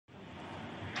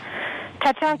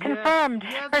Touchdown confirmed.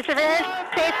 Perseverance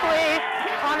safely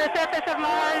on the surface of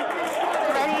Mars,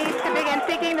 ready to begin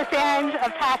seeking the signs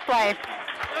of past life.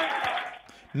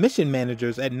 Mission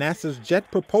managers at NASA's Jet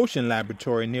Propulsion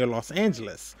Laboratory near Los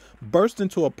Angeles burst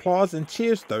into applause and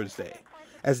cheers Thursday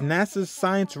as NASA's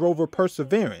science rover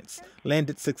Perseverance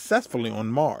landed successfully on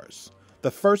Mars,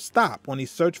 the first stop on a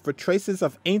search for traces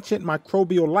of ancient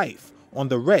microbial life on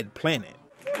the red planet.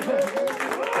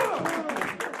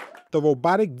 The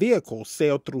robotic vehicle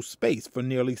sailed through space for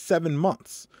nearly 7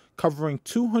 months, covering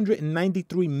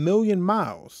 293 million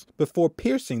miles before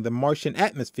piercing the Martian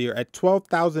atmosphere at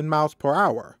 12,000 miles per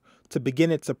hour to begin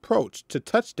its approach to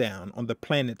touchdown on the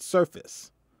planet's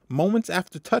surface. Moments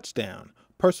after touchdown,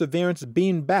 Perseverance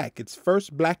beamed back its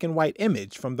first black and white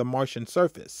image from the Martian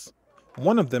surface,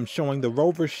 one of them showing the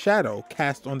rover's shadow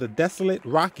cast on the desolate,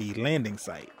 rocky landing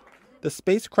site. The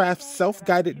spacecraft's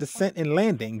self-guided descent and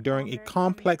landing during a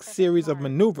complex series of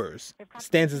maneuvers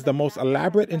stands as the most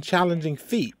elaborate and challenging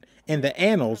feat in the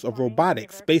annals of robotic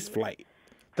spaceflight.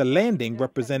 The landing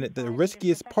represented the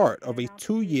riskiest part of a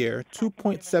 2-year,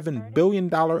 $2.7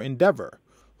 billion endeavor,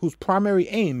 whose primary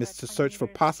aim is to search for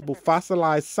possible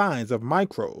fossilized signs of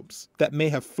microbes that may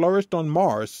have flourished on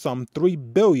Mars some 3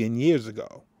 billion years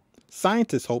ago.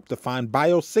 Scientists hope to find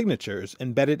biosignatures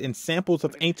embedded in samples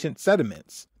of ancient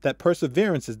sediments that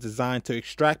Perseverance is designed to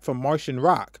extract from Martian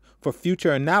rock for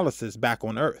future analysis back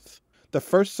on Earth, the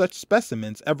first such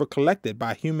specimens ever collected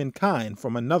by humankind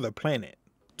from another planet.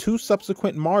 2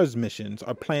 subsequent Mars missions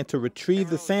are planned to retrieve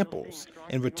the samples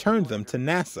and return them to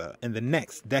NASA in the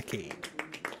next decade.